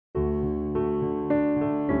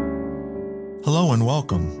Hello and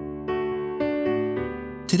welcome.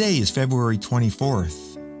 Today is February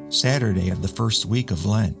 24th, Saturday of the first week of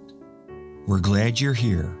Lent. We're glad you're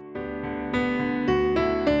here.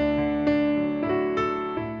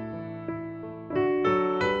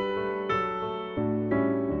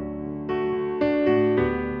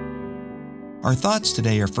 Our thoughts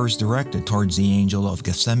today are first directed towards the angel of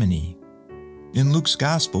Gethsemane. In Luke's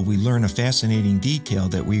Gospel, we learn a fascinating detail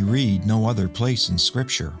that we read no other place in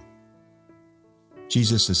Scripture.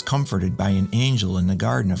 Jesus is comforted by an angel in the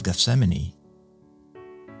Garden of Gethsemane.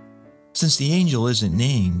 Since the angel isn't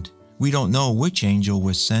named, we don't know which angel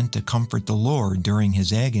was sent to comfort the Lord during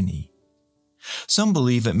his agony. Some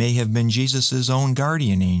believe it may have been Jesus' own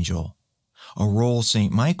guardian angel, a role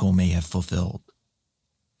St. Michael may have fulfilled.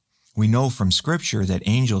 We know from Scripture that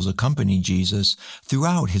angels accompany Jesus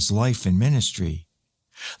throughout his life and ministry.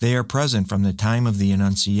 They are present from the time of the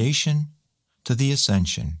Annunciation to the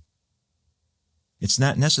Ascension. It's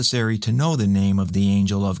not necessary to know the name of the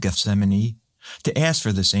angel of Gethsemane to ask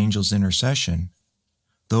for this angel's intercession.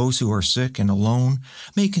 Those who are sick and alone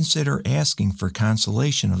may consider asking for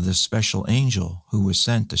consolation of this special angel who was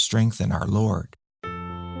sent to strengthen our Lord.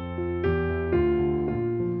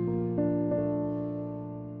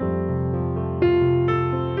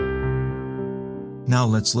 Now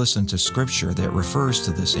let's listen to Scripture that refers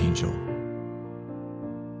to this angel.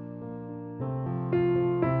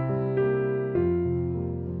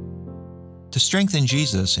 To strengthen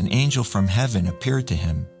Jesus, an angel from heaven appeared to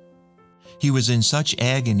him. He was in such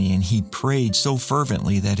agony and he prayed so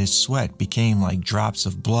fervently that his sweat became like drops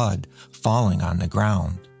of blood falling on the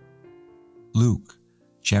ground. Luke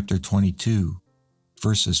chapter 22,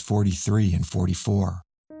 verses 43 and 44.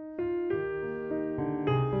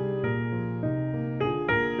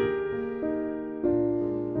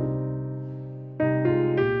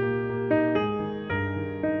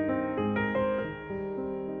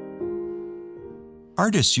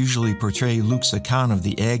 Artists usually portray Luke's account of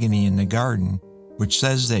the agony in the garden, which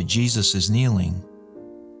says that Jesus is kneeling.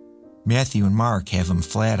 Matthew and Mark have him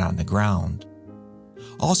flat on the ground.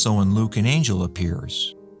 Also in Luke, an angel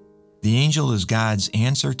appears. The angel is God's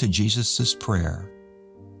answer to Jesus' prayer,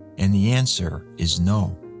 and the answer is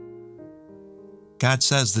no. God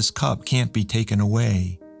says this cup can't be taken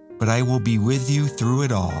away, but I will be with you through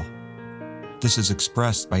it all. This is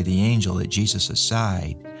expressed by the angel at Jesus'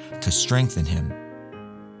 side to strengthen him.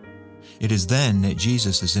 It is then that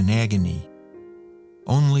Jesus is in agony.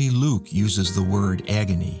 Only Luke uses the word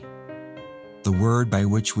agony, the word by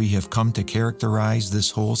which we have come to characterize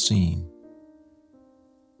this whole scene.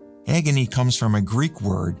 Agony comes from a Greek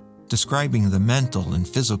word describing the mental and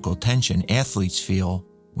physical tension athletes feel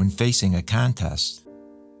when facing a contest.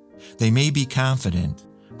 They may be confident,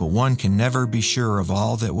 but one can never be sure of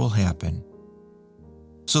all that will happen.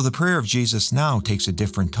 So the prayer of Jesus now takes a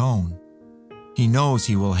different tone. He knows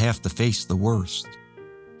he will have to face the worst.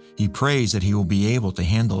 He prays that he will be able to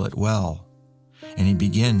handle it well, and he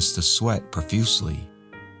begins to sweat profusely.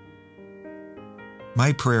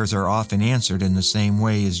 My prayers are often answered in the same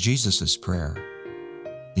way as Jesus' prayer.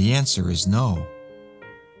 The answer is no.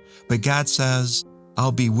 But God says,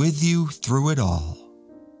 I'll be with you through it all.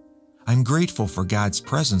 I'm grateful for God's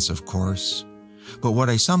presence, of course, but what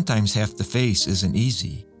I sometimes have to face isn't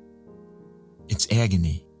easy. It's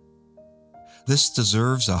agony. This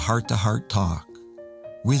deserves a heart-to-heart talk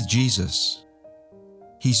with Jesus.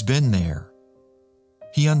 He's been there.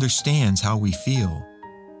 He understands how we feel.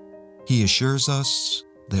 He assures us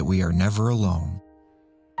that we are never alone.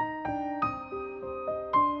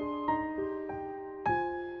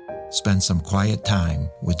 Spend some quiet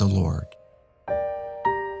time with the Lord.